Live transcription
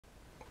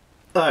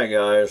Hi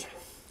guys,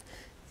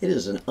 it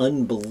is an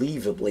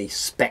unbelievably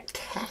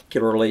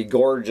spectacularly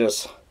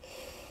gorgeous,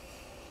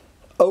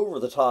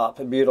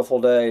 over-the-top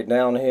beautiful day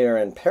down here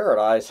in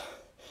paradise,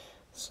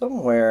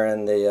 somewhere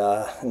in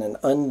the in an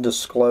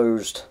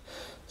undisclosed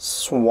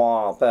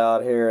swamp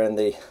out here in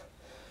the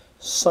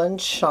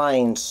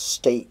sunshine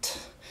state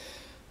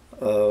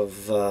of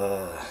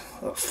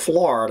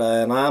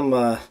Florida, and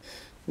I'm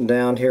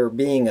down here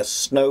being a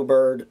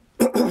snowbird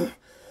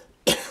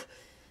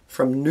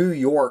from New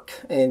York,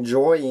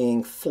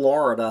 enjoying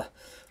Florida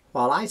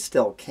while I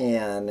still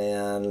can.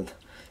 And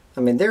I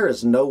mean, there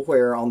is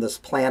nowhere on this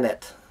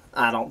planet,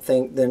 I don't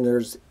think,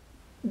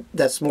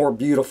 that's more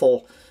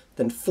beautiful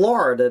than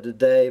Florida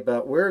today.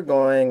 But we're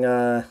going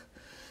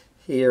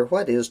here.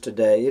 What is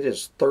today? It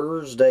is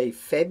Thursday,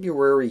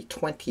 February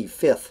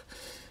 25th,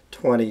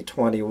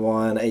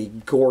 2021. A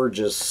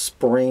gorgeous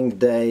spring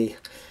day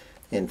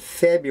in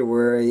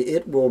February.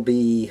 It will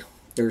be,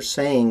 they're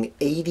saying,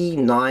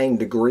 89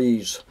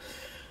 degrees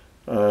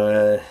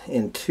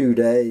in 2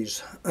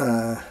 days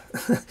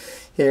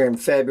here in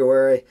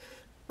February.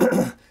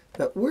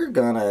 But we're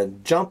gonna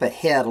jump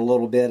ahead a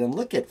little bit and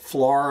look at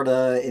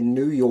Florida and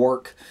New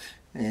York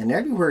and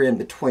everywhere in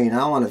between.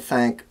 I want to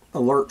thank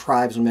Alert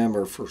Tribes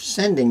member for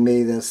sending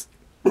me this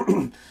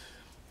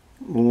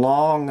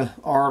long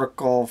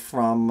article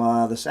from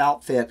this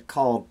outfit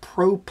called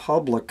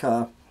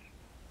ProPublica,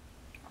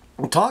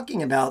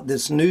 talking about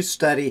this new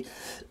study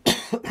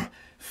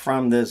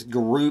from this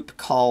group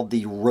called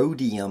the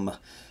Rhodium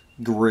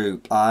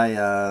Group.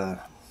 I've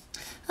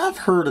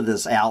heard of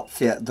this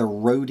outfit, the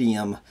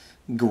Rhodium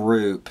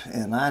Group,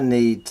 and I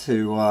need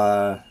to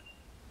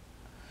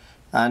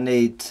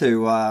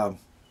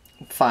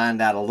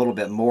find out a little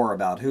bit more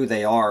about who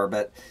they are.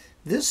 But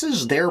this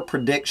is their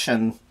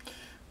prediction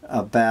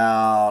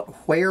about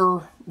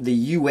where the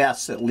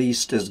U.S. at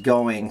least is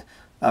going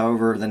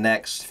over the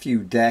next few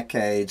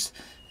decades,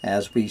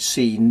 as we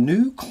see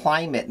new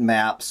climate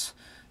maps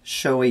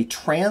show a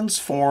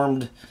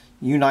transformed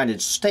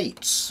United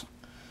States.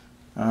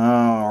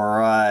 All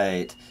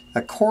right.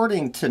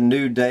 According to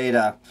new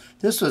data,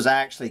 this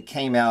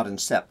came out in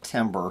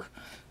September,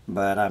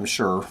 but I'm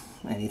sure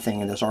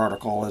anything in this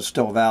article is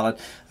still valid.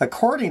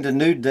 According to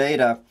new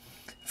data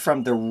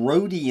from the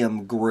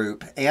Rhodium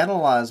Group,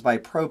 analyzed by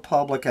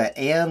ProPublica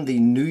and the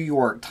New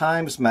York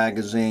Times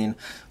Magazine,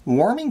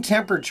 warming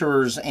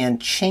temperatures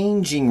and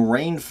changing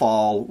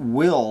rainfall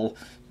will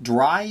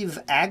drive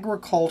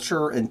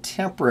agriculture and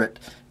temperate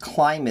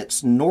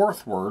climates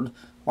northward,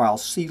 while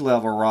sea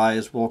level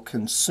rise will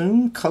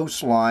consume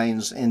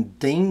coastlines and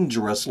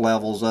dangerous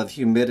levels of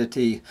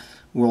humidity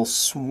will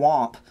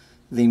swamp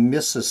the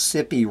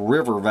Mississippi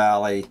River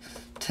Valley,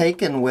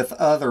 taken with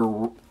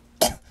other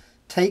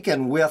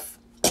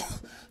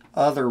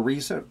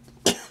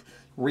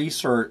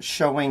research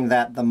showing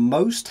that the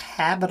most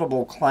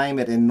habitable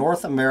climate in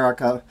North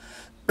America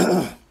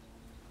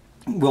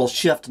will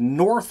shift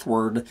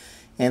northward,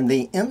 and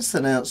the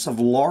incidence of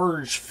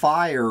large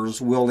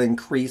fires will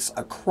increase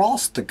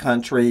across the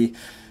country.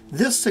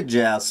 This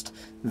suggests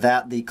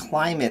that the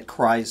climate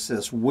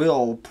crisis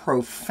will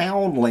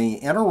profoundly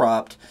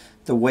interrupt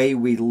the way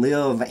we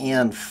live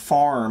and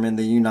farm in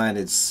the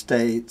United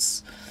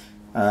States.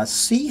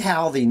 See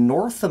how the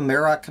North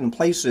American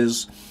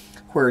places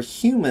where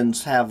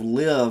humans have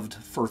lived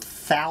for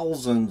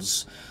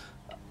thousands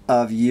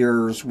of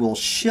years will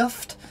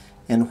shift,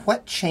 and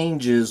what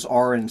changes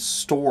are in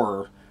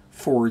store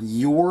for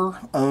your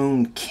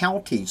own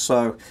county.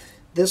 So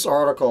this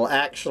article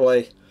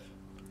actually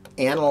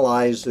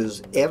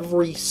analyzes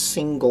every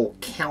single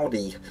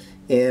county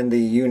in the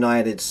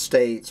United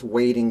States,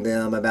 weighting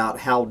them about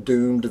how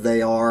doomed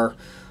they are.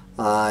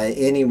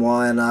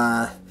 Anyone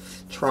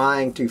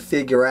trying to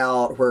figure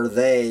out where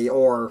they,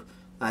 or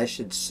I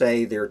should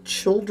say their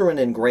children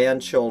and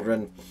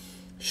grandchildren,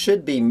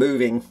 should be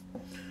moving.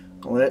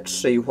 Let's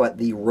see what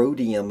the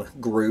Rhodium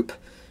Group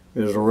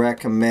is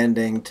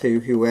recommending to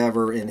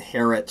whoever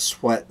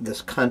inherits what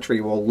this country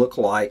will look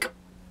like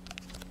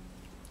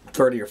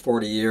 30 or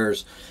 40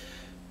 years.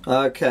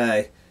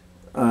 Okay.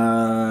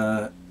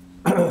 In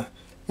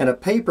a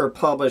paper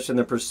published in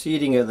the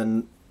Proceedings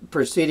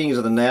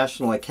of the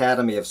National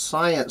Academy of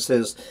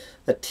Sciences,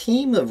 a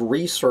team of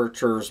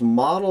researchers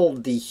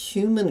modeled the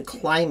human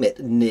climate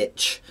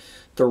niche,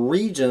 the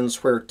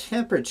regions where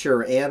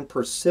temperature and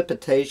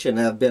precipitation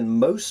have been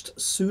most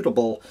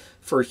suitable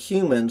for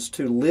humans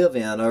to live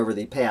in over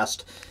the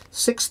past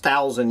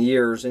 6,000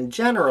 years. And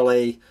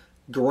generally,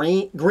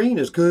 green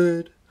is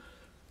good.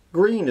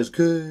 Green is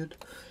good.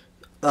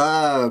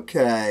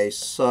 Okay,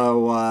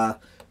 so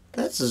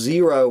let's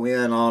zero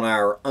in on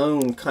our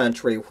own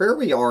country, where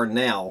we are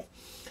now.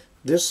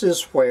 This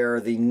is where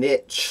the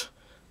niche,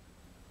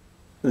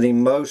 the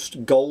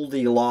most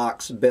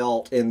Goldilocks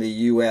belt in the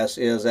U.S.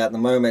 is at the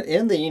moment.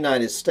 In the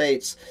United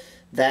States,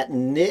 that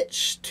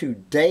niche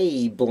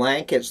today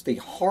blankets the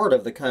heart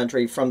of the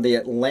country from the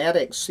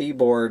Atlantic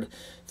seaboard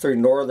through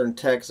northern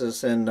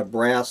Texas and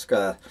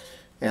Nebraska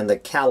and the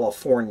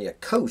California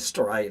coast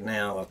right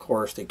now. Of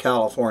course, the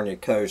California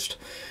coast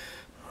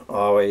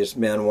Always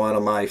been one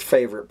of my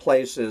favorite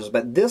places,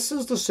 but this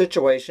is the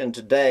situation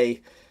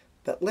today.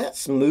 But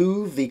let's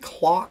move the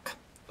clock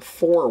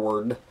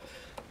forward.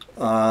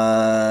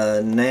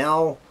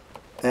 Now,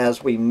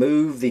 as we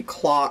move the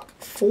clock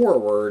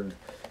forward,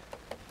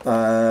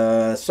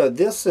 so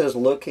this is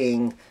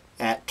looking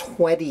at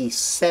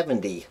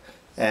 2070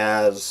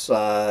 as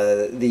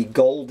the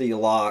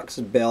Goldilocks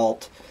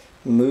belt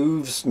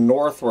moves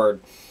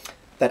northward.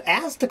 But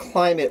as the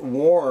climate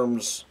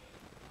warms,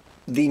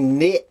 the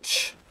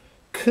niche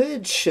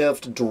could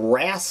shift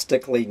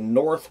drastically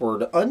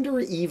northward under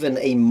even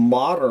a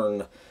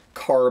modern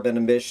carbon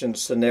emission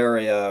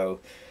scenario.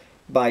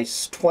 By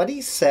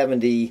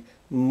 2070,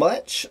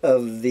 much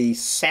of the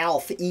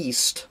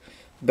southeast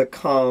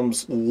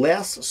becomes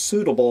less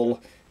suitable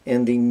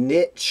and the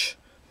niche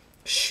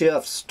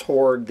shifts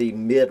toward the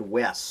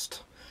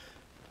Midwest.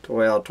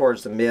 Well,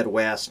 towards the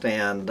Midwest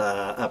and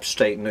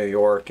upstate New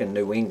York and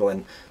New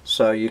England.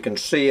 So you can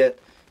see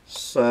it.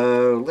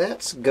 So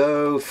let's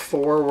go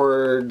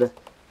forward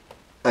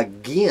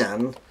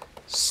again.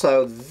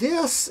 So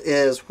this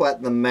is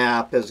what the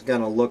map is going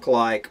to look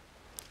like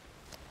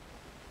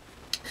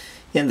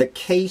in the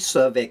case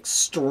of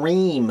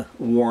extreme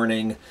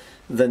warning.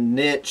 The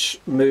niche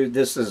move,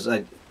 this is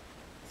a,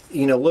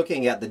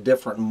 looking at the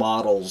different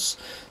models.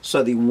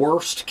 So the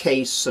worst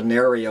case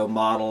scenario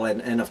model,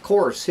 and of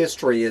course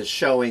history is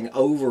showing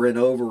over and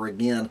over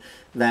again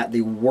that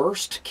the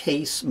worst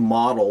case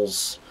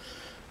models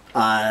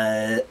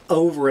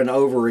over and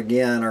over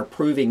again are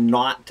proving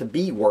not to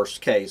be worst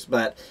case.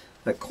 But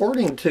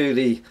according to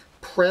the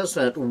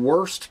present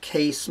worst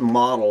case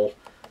model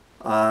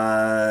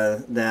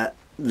that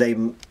they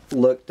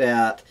looked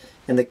at,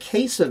 in the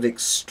case of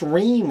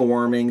extreme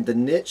warming, the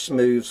niche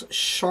moves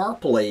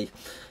sharply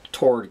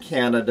toward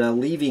Canada,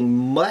 leaving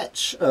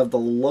much of the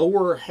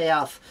lower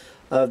half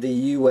of the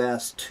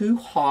U.S. too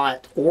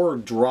hot or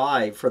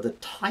dry for the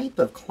type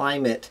of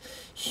climate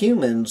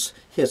humans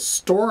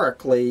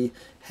historically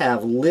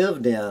have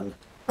lived in.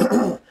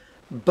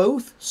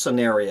 Both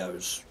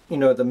scenarios,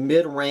 the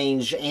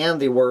mid-range and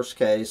the worst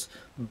case,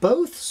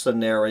 both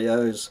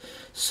scenarios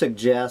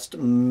suggest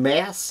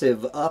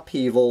massive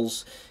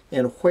upheavals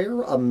in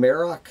where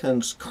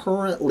Americans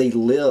currently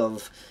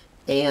live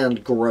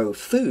and grow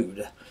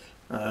food.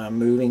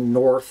 Moving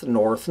north,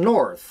 north,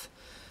 north.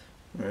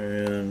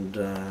 And,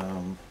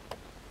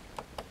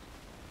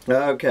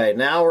 okay,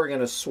 now we're going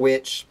to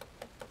switch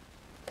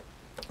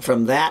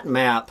from that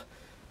map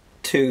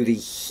to the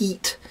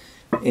heat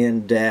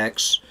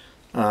index.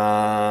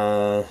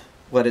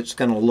 What it's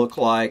going to look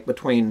like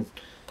between,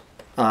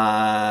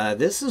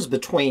 this is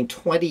between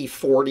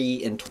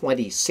 2040 and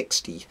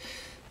 2060.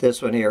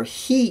 This one here.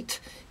 Heat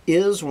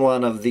is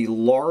one of the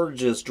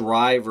largest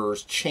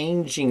drivers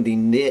changing the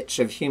niche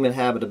of human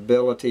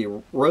habitability.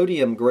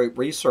 Rhodium Group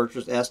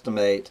researchers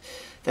estimate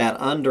that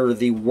under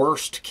the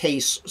worst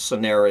case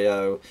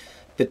scenario,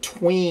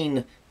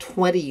 between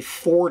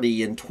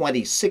 2040 and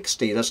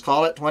 2060, let's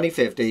call it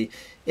 2050,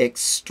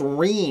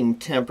 extreme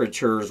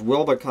temperatures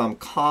will become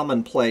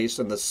commonplace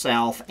in the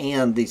South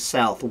and the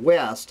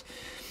Southwest,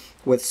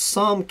 with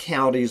some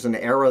counties in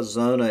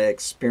Arizona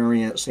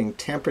experiencing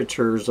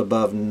temperatures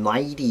above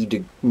 90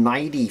 to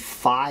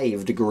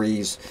 95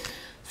 degrees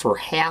for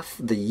half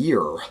the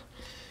year.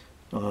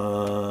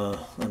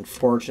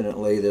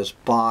 Unfortunately, this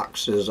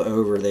box is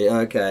over the,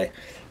 okay,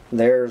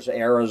 there's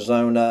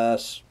Arizona,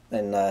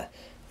 and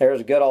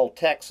there's good old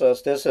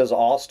Texas. This is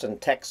Austin,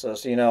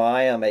 Texas.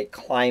 I am a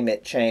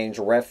climate change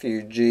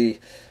refugee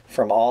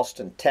from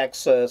Austin,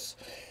 Texas.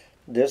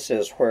 This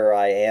is where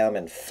I am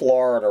in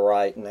Florida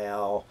right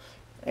now.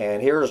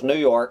 And here's New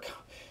York,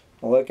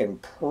 looking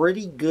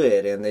pretty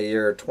good in the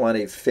year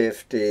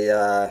 2050.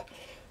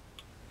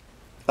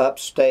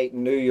 Upstate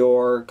New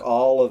York,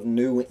 all of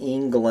New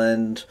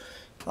England,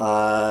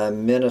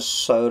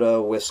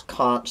 Minnesota,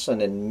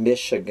 Wisconsin, and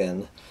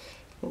Michigan.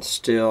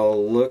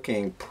 Still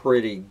looking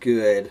pretty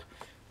good.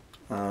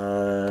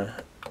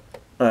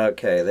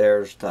 Okay,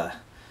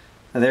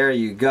 there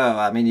you go.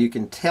 I mean, you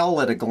can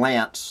tell at a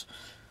glance.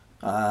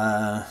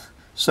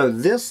 So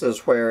this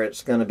is where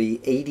it's going to be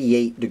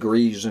 88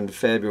 degrees in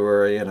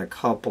February in a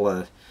couple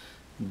of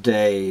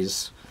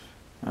days.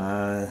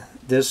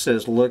 This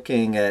is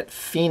looking at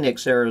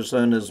Phoenix,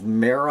 Arizona's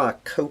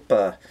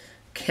Maricopa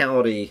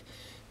County.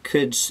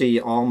 Could see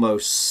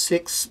almost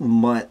 6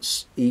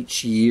 months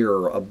each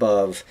year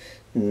above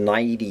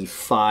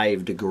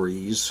 95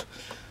 degrees.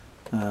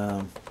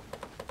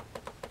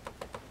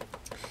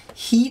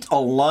 Heat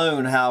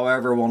alone,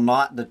 however, will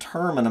not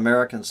determine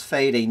Americans'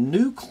 fate. A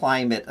new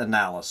climate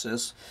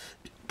analysis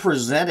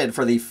presented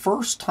for the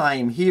first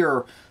time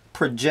here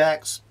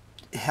projects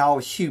how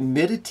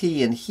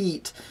humidity and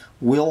heat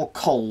will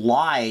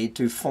collide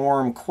to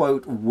form,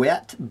 quote,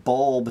 wet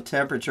bulb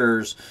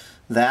temperatures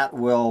that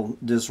will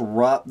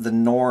disrupt the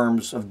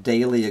norms of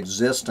daily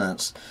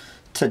existence.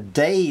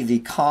 Today, the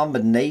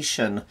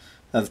combination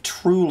of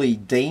truly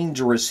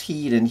dangerous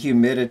heat and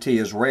humidity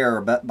is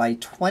rare, but by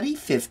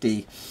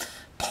 2050,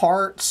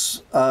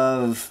 parts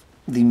of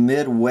the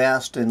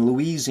Midwest and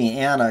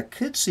Louisiana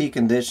could see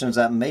conditions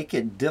that make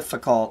it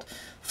difficult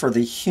for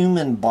the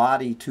human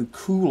body to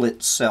cool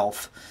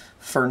itself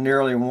for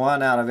nearly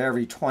 1 out of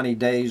every 20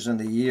 days in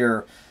the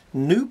year.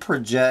 New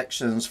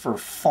projections for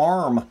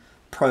farm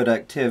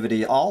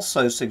productivity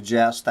also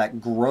suggest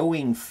that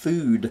growing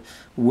food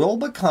will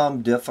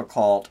become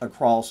difficult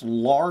across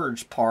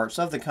large parts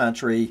of the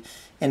country,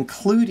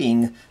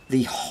 including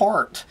the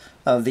heart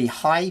of the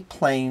High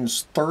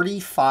Plains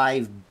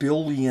 $35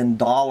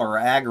 billion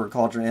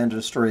agriculture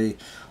industry.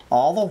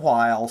 All the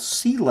while,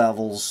 sea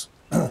levels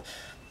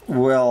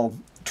will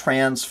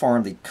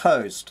transform the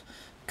coast.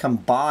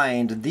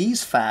 Combined,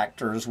 these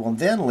factors will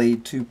then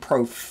lead to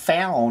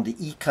profound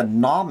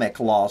economic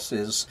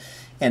losses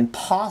and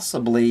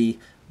possibly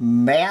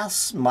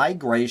mass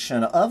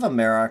migration of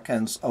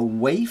Americans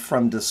away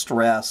from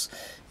distress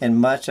in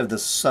much of the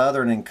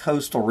southern and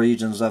coastal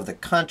regions of the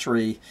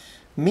country.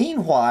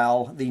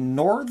 Meanwhile, the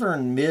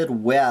northern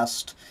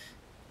Midwest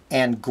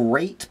and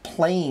Great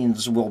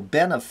Plains will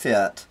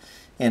benefit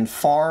in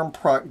farm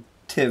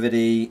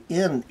productivity,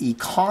 in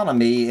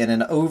economy, and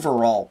in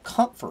overall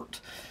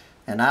comfort.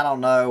 And I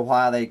don't know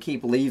why they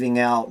keep leaving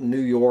out New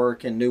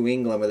York and New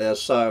England with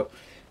this. So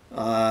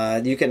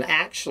you can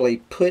actually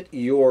put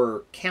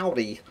your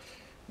county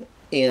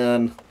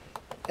in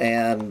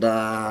and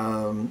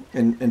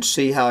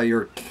see how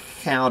your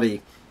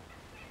county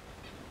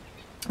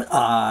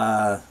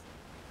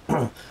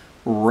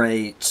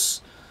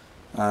rates.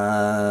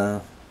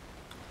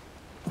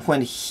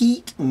 When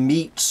heat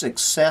meets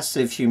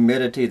excessive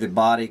humidity, the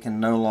body can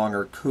no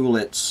longer cool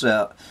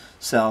itself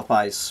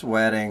by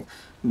sweating.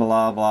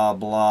 Blah, blah,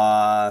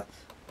 blah.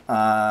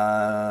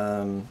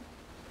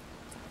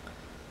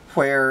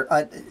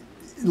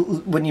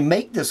 When you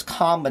make this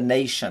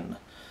combination,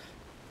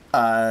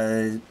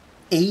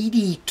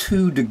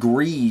 82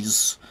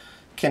 degrees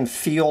can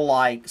feel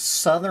like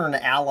southern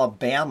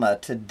Alabama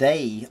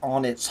today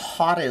on its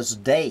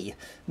hottest day,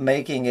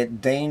 making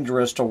it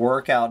dangerous to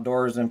work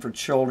outdoors and for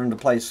children to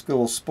play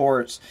school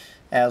sports.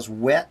 As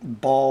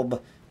wet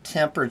bulb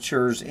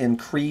temperatures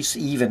increase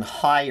even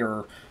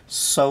higher,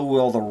 so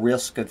will the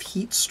risk of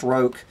heat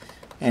stroke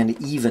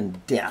and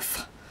even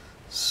death.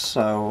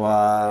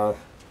 So,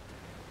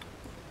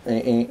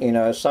 you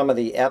know, some of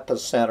the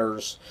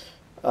epicenters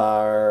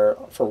are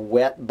for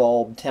wet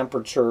bulb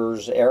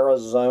temperatures: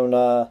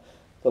 Arizona,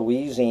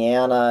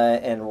 Louisiana,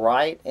 and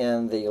right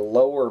in the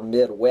lower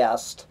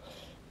Midwest.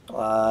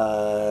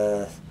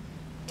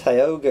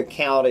 Tioga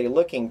County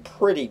looking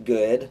pretty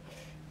good.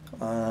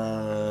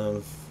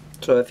 So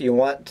if you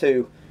want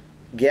to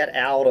get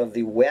out of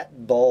the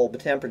wet bulb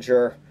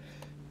temperature.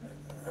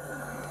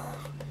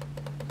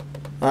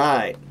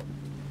 Alright.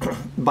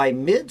 By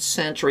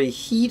mid-century,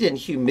 heat and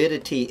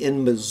humidity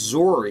in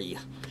Missouri,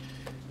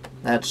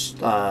 that's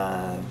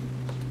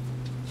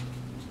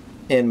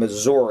in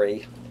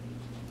Missouri,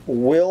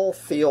 will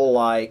feel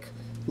like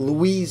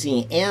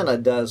Louisiana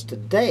does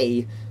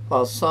today,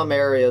 while some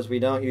areas we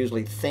don't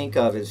usually think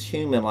of as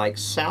human, like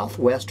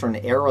southwestern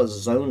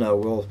Arizona,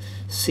 will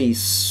see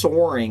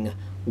soaring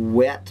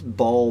wet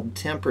bulb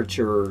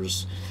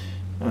temperatures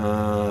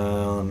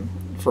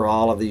for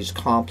all of these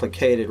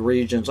complicated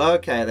regions.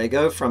 Okay, they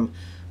go from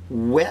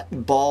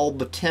wet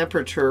bulb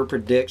temperature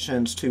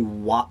predictions to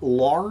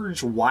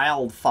large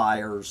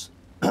wildfires.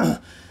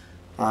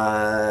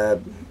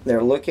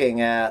 They're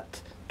looking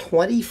at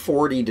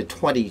 2040 to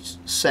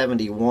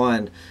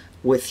 2071.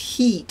 With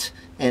heat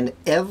and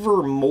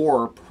ever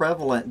more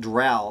prevalent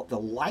drought, the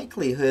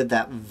likelihood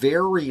that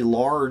very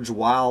large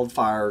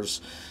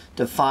wildfires,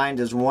 defined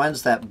as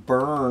ones that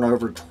burn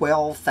over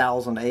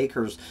 12,000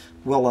 acres,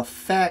 will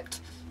affect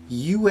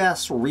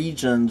U.S.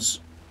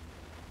 regions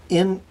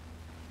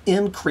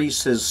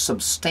increases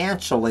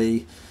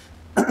substantially,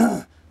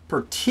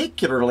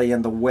 particularly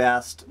in the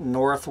West,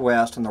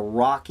 Northwest, and the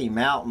Rocky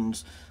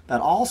Mountains, but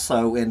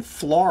also in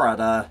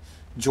Florida,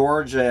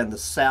 Georgia, and the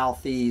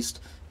Southeast,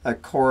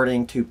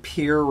 according to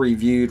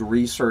peer-reviewed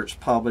research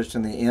published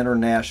in the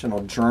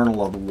International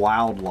Journal of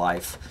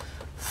Wildlife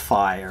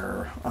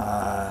Fire.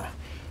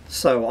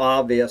 So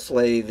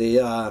obviously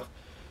the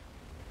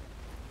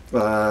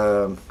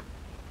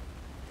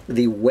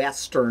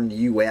western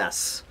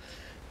U.S.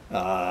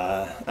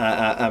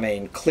 I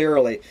mean,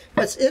 clearly,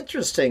 what's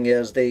interesting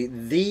is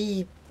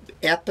the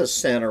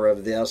epicenter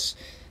of this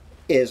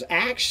is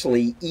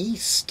actually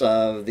east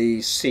of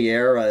the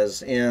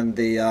Sierras in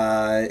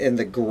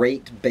the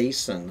Great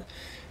Basin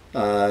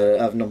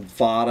of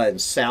Nevada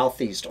and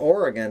southeast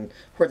Oregon,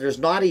 where there's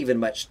not even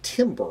much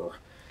timber.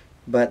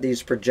 But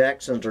these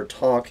projections are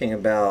talking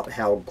about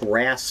how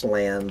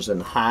grasslands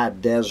and high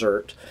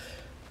desert.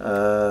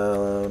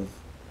 But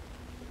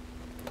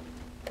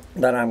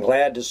I'm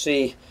glad to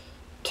see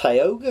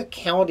Tioga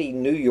County,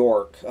 New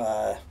York,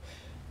 and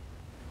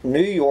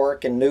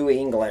New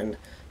England,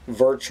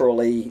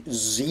 virtually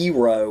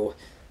zero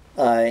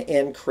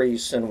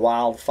increase in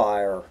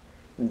wildfire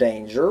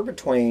danger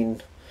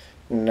between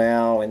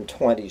now and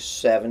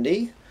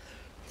 2070.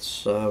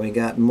 So we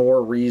got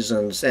more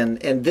reasons,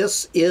 and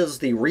this is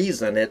the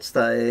reason. It's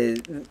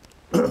the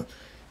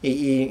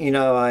You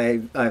know,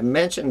 I've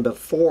mentioned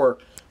before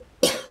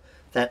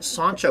that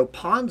Sancho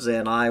Panza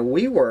and I,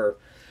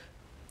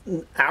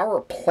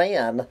 our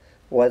plan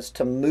was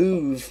to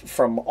move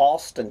from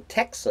Austin,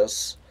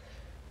 Texas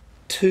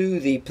to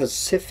the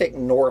Pacific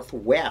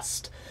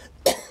Northwest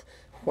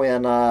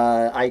when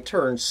I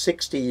turned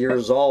 60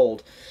 years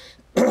old,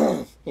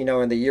 you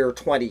know, in the year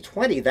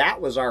 2020. That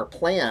was our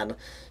plan,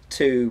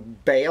 to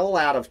bail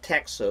out of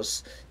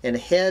Texas and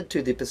head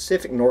to the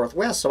Pacific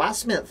Northwest. So I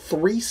spent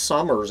 3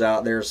 summers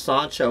out there,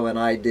 Sancho and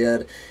I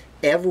did.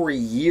 Every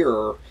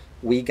year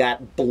we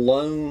got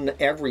blown,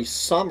 every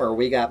summer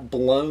we got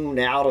blown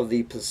out of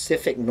the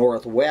Pacific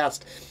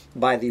Northwest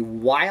by the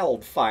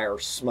wildfire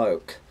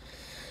smoke.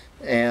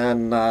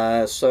 And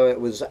so it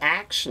was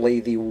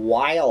actually the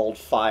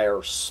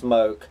wildfire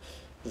smoke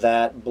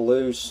that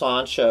blew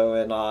Sancho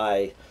and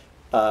I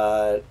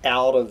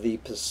out of the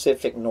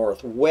Pacific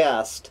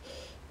Northwest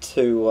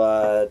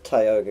to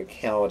Tioga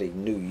County,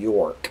 New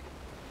York.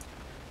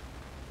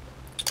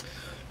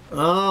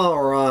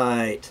 All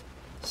right.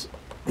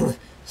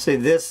 See,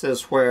 this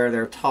is where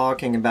they're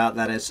talking about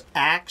that it's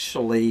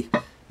actually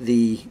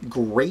the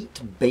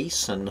Great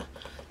Basin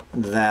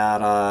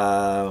that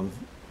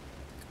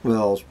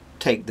will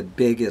take the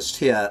biggest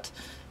hit.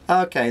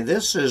 Okay,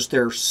 this is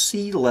their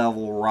sea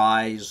level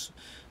rise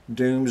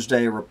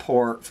Doomsday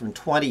report from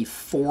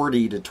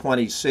 2040 to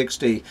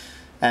 2060.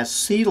 As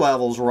sea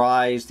levels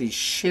rise, the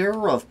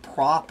share of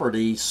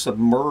property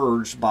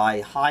submerged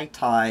by high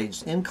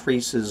tides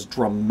increases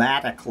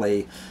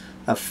dramatically,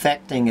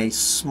 affecting a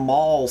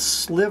small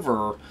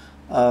sliver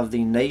of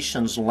the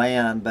nation's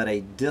land, but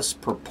a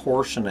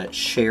disproportionate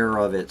share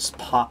of its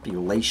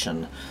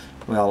population.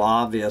 Well,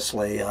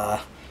 obviously,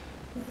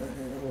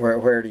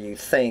 where do you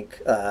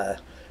think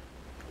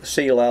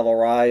sea level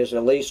rise?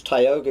 At least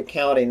Tioga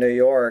County, New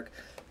York.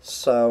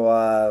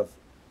 So,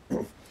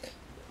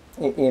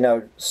 you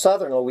know,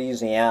 southern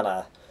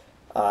Louisiana,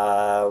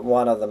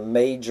 one of the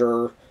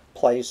major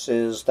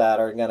places that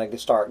are going to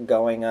start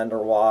going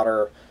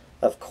underwater.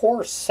 Of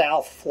course,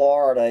 South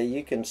Florida,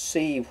 you can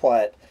see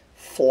what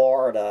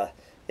Florida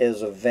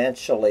is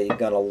eventually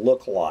going to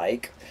look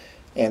like.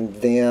 And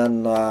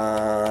then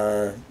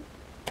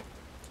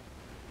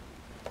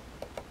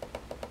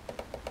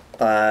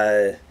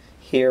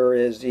here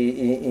is,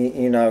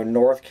 you know,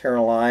 North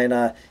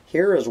Carolina.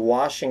 Here is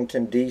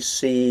Washington,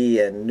 D.C.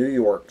 and New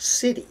York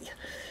City.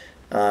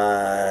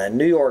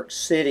 New York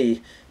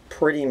City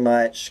pretty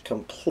much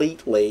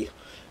completely,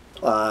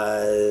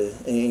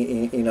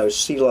 you know,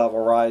 sea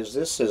level rise.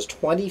 This is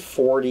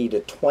 2040 to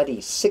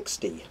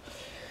 2060.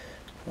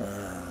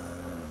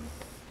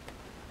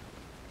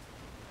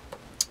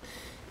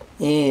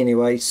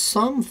 Anyway,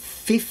 some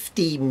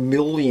 50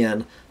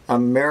 million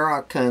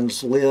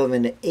Americans live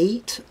in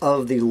 8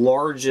 of the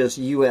largest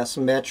U.S.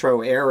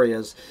 metro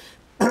areas,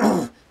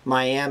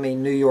 Miami,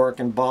 New York,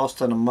 and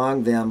Boston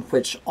among them,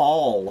 which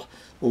all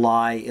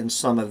lie in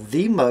some of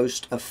the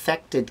most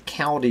affected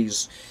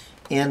counties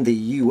in the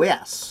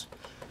U.S.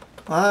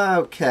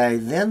 Okay,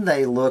 then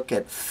they look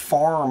at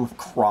farm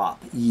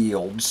crop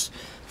yields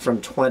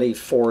from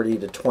 2040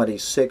 to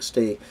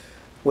 2060.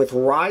 With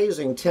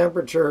rising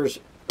temperatures,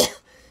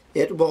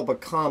 it will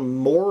become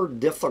more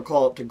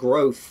difficult to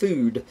grow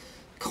food.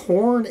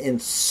 Corn and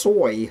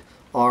soy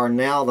are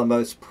now the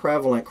most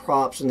prevalent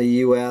crops in the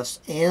U.S.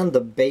 and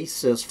the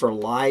basis for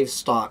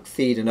livestock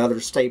feed and other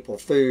staple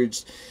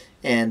foods,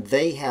 and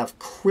they have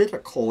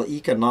critical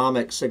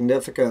economic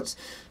significance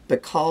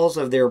because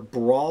of their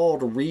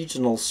broad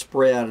regional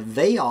spread.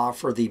 They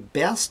offer the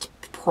best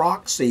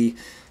proxy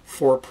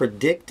for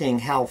predicting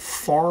how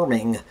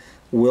farming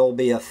will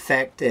be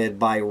affected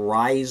by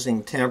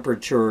rising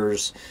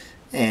temperatures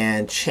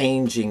and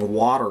changing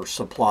water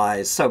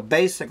supplies. So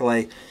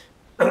basically,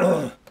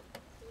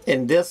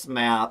 in this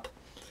map,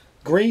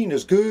 green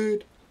is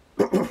good,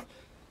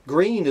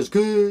 green is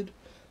good,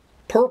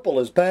 purple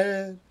is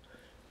bad,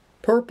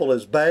 purple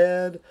is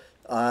bad.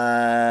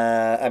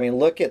 I mean,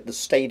 look at the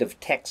state of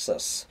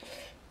Texas.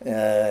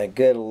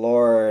 Good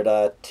Lord,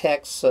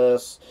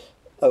 Texas,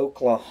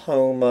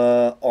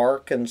 Oklahoma,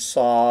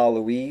 Arkansas,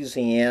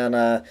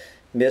 Louisiana,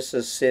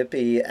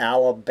 Mississippi,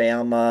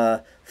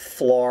 Alabama,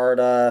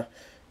 Florida,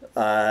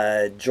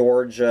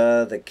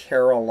 Georgia, the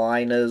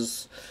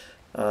Carolinas,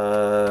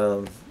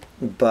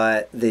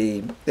 but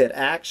it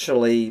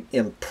actually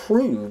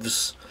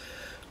improves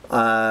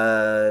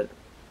the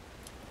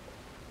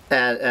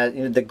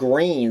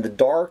green. The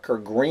darker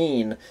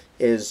green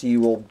is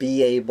you will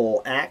be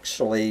able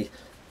actually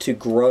to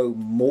grow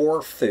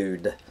more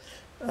food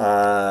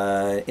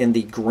in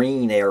the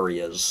green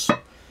areas.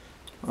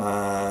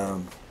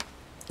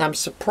 I'm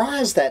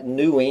surprised that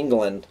New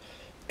England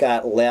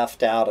got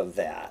left out of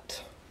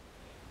that.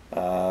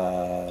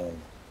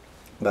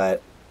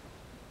 But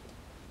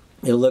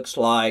it looks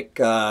like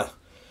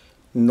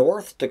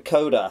North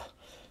Dakota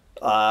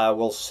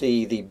will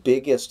see the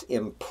biggest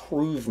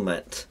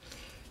improvement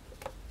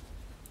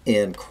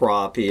in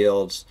crop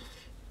yields.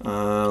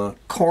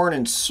 Corn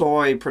and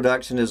soy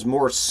production is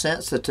more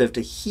sensitive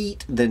to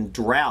heat than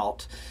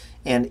drought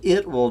and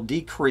it will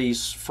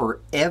decrease for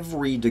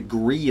every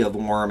degree of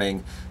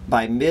warming.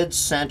 By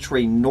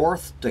mid-century,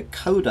 North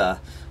Dakota,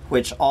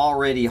 which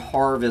already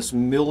harvests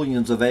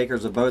millions of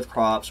acres of both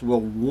crops,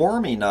 will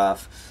warm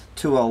enough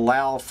to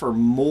allow for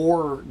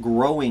more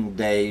growing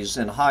days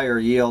and higher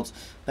yields,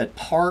 but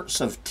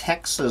parts of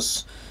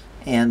Texas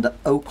and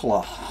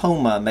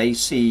Oklahoma may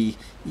see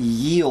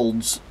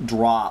yields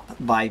drop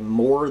by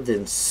more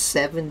than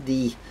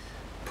 70%.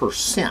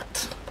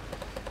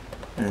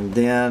 And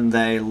then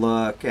they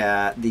look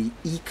at the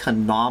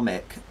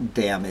economic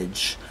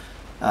damage.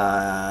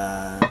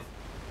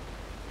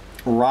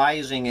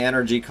 Rising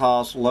energy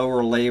costs,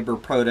 lower labor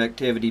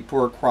productivity,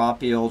 poor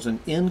crop yields, and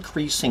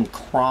increasing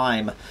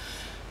crime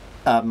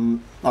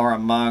are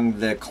among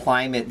the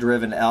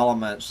climate-driven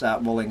elements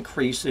that will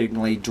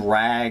increasingly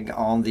drag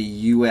on the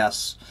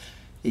U.S.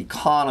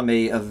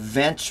 economy,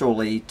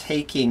 eventually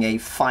taking a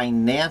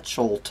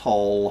financial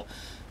toll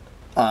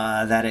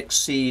that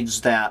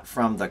exceeds that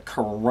from the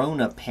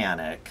corona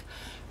panic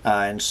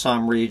in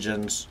some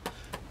regions.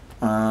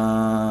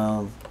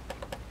 Come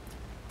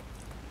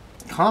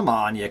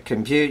on, you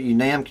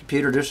damn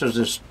computer. This is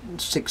a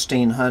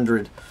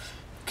 1600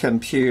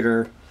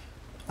 computer.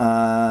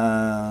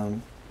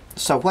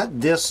 So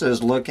what this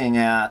is looking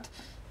at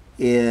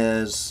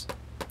is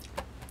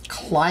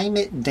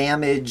climate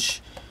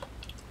damage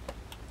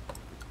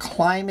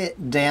as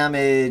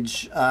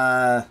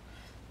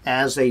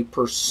a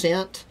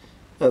percent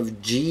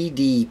of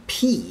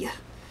GDP.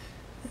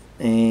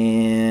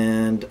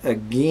 And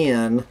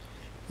again,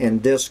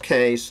 in this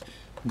case,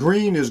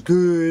 green is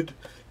good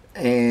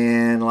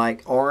and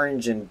like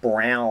orange and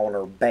brown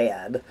are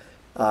bad.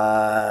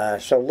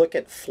 So look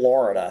at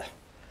Florida.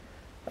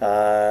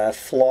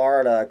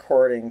 Florida,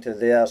 according to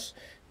this,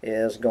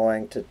 is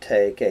going to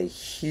take a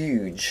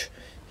huge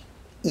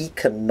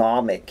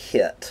economic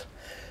hit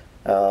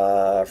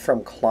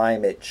from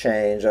climate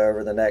change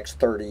over the next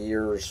 30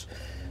 years.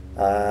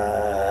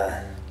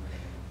 But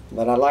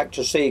I'd like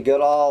to see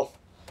good old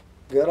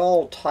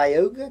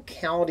Tioga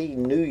County,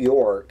 New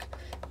York,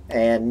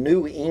 and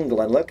New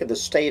England. Look at the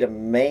state of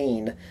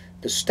Maine.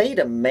 The state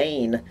of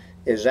Maine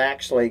is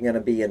actually going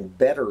to be in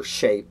better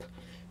shape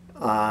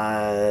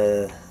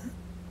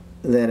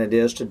than it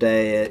is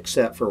today,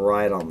 except for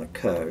right on the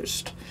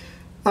coast.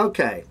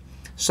 Okay,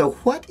 so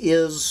what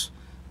is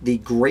the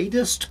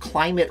greatest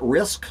climate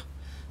risk?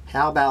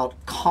 How about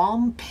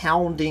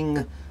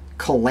compounding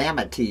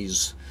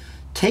calamities?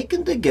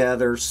 Taken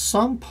together,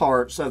 some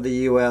parts of the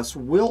U.S.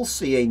 will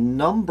see a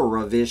number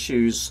of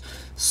issues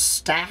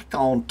stack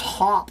on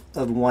top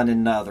of one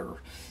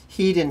another.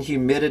 Heat and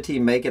humidity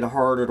make it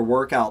harder to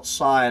work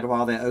outside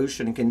while the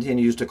ocean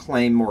continues to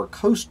claim more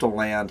coastal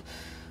land.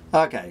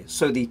 Okay,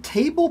 so the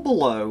table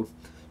below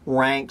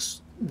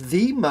ranks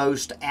the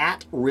most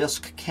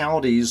at-risk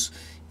counties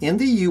in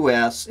the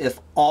U.S. if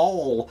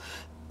all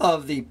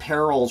of the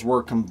perils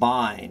were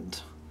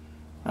combined.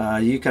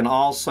 You can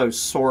also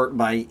sort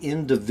by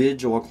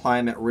individual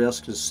climate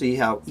risk to see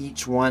how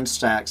each one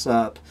stacks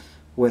up,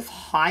 with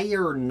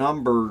higher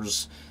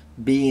numbers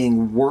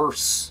being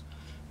worse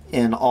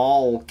in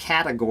all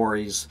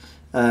categories.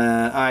 All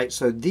right,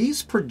 so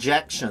these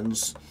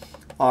projections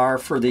are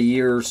for the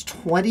years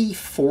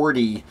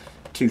 2040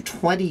 to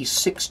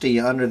 2060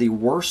 under the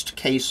worst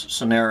case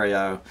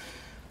scenario.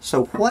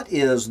 So what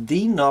is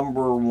the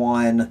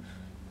 #1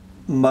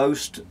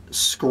 most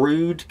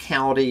screwed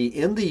county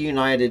in the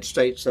United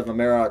States of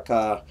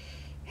America?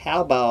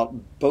 How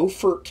about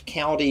Beaufort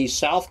County,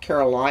 South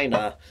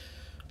Carolina,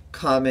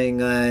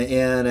 coming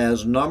in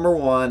as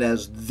 #1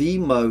 as the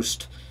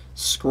most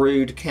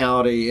screwed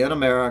county in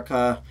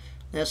America?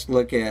 Let's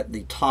look at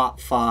the top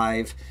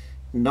 5.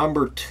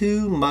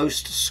 #2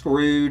 most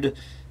screwed,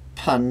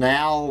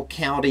 Pinal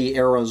County,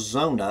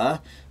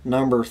 Arizona.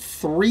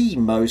 #3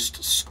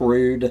 most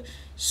screwed,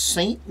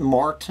 St.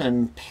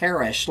 Martin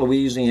Parish,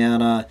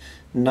 Louisiana.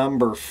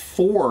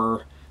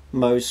 #4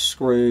 most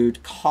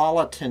screwed,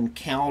 Colleton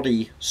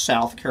County,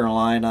 South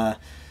Carolina.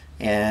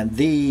 And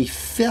the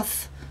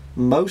 5th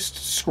most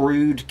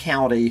screwed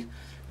county,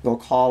 we'll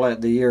call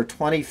it the year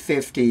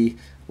 2050,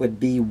 would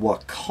be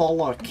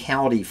Wakulla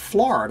County,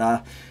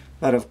 Florida.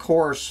 But of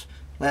course,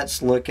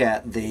 let's look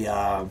at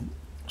the,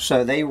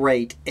 so they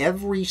rate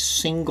every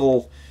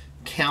single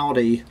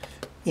county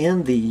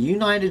in the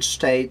United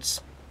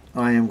States.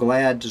 I am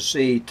glad to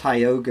see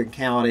Tioga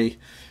County,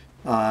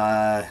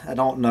 I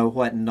don't know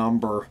what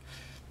number,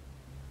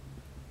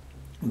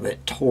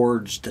 but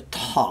towards the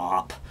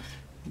top.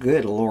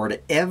 Good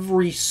Lord,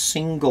 every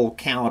single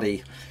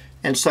county.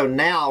 And so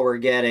now we're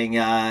getting,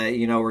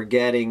 we're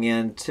getting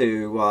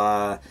into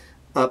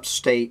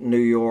upstate New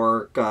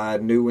York,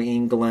 New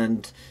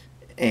England,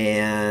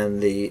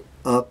 and the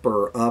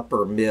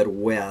upper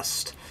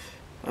Midwest.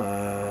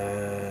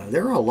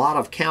 There are a lot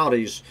of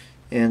counties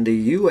in the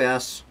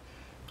U.S.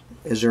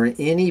 Is there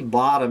any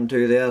bottom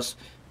to this?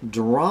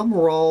 Drum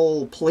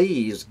roll,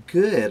 please.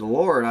 Good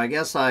Lord, I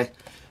guess I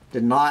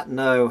did not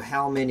know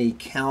how many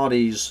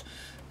counties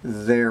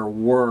there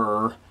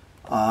were,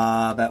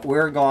 but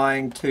we're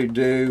going to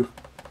do,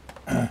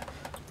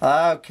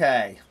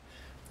 okay,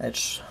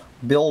 Let's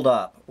build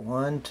up.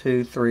 1,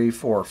 2, 3,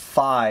 4,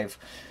 5.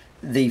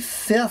 The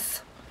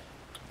fifth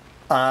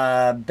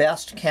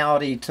best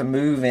county to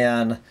move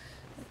in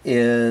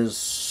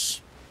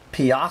is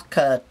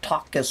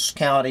Pawcatuck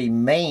County,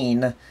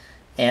 Maine,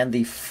 and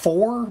the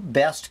 4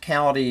 best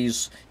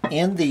counties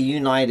in the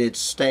United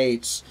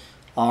States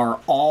are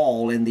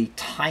all in the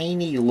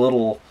tiny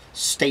little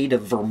state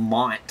of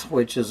Vermont,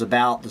 which is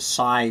about the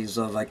size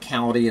of a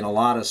county in a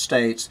lot of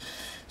states.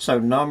 So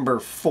number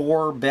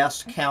 4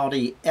 best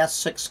county,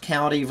 Essex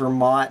County,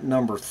 Vermont.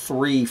 Number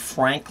 3,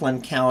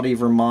 Franklin County,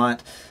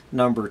 Vermont.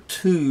 Number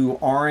 2,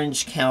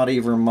 Orange County,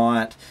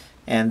 Vermont.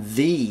 And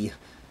the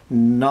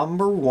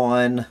number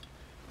 1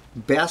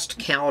 best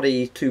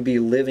county to be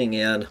living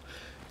in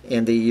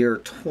the year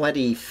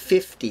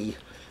 2050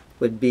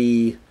 would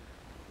be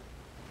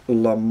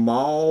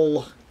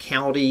Lamoille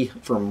County,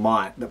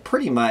 Vermont. But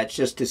pretty much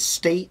just the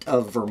state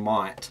of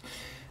Vermont.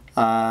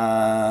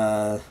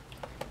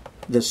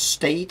 The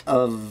state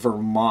of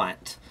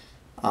Vermont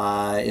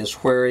is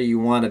where you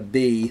want to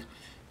be.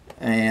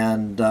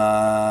 And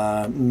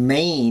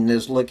Maine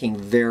is looking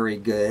very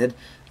good.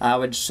 I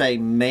would say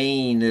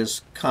Maine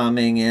is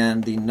coming in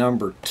the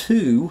number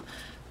 2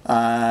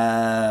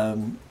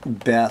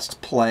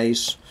 best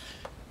place.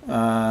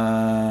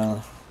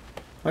 Where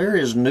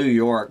is New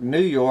York? New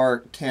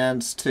York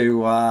tends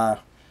to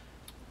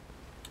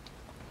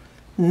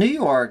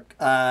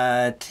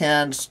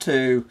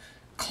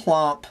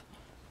clump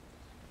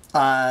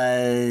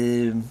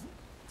in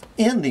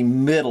the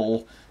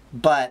middle,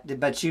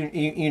 but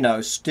you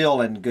know,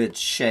 still in good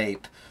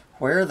shape.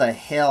 Where the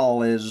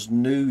hell is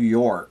New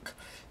York?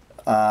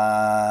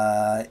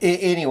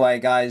 Anyway,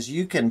 guys,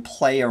 you can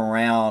play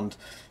around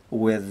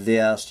with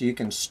this. You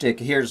can stick.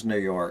 Here's New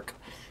York.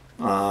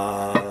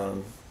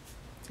 New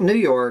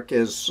York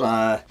is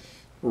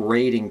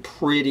rating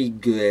pretty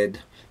good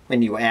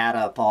when you add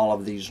up all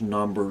of these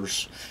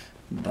numbers.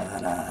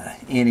 But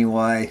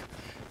anyway,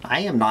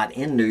 I am not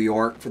in New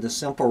York for the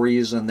simple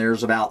reason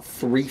there's about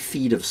 3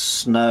 feet of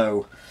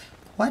snow.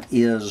 What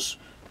is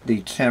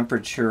the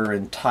temperature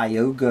in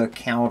Tioga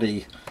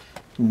County,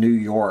 New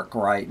York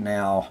right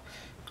now?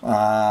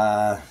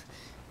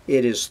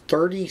 It is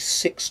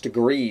 36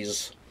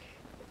 degrees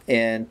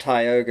in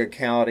Tioga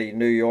County,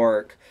 New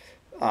York,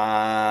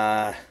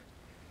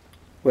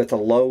 with a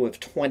low of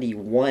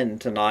 21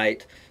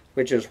 tonight,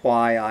 which is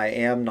why I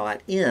am not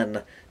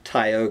in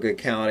Tioga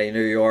County, New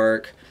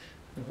York.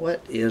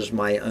 What is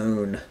my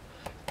own?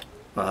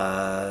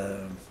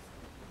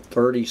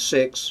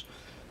 36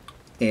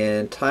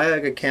 in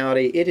Tioga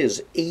County. It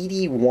is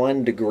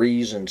 81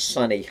 degrees and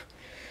sunny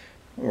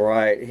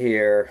right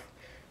here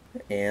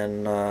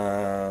in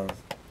the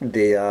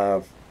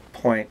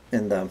Point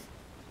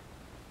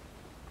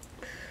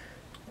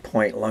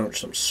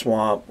Lonesome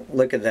Swamp.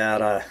 Look at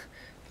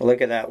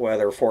that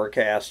weather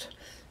forecast.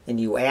 And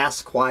you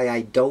ask why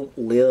I don't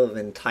live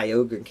in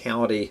Tioga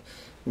County,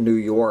 New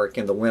York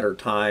in the winter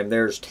time.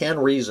 There's 10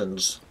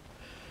 reasons.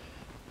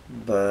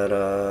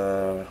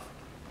 But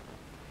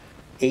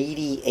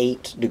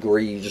 88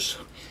 degrees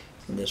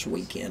this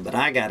weekend. But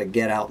I got to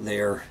get out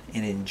there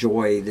and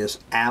enjoy this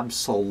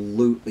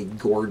absolutely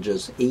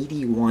gorgeous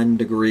 81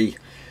 degree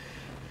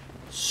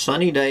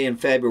sunny day in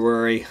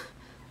February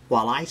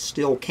while I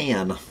still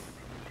can.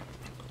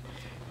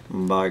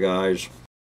 Bye, guys.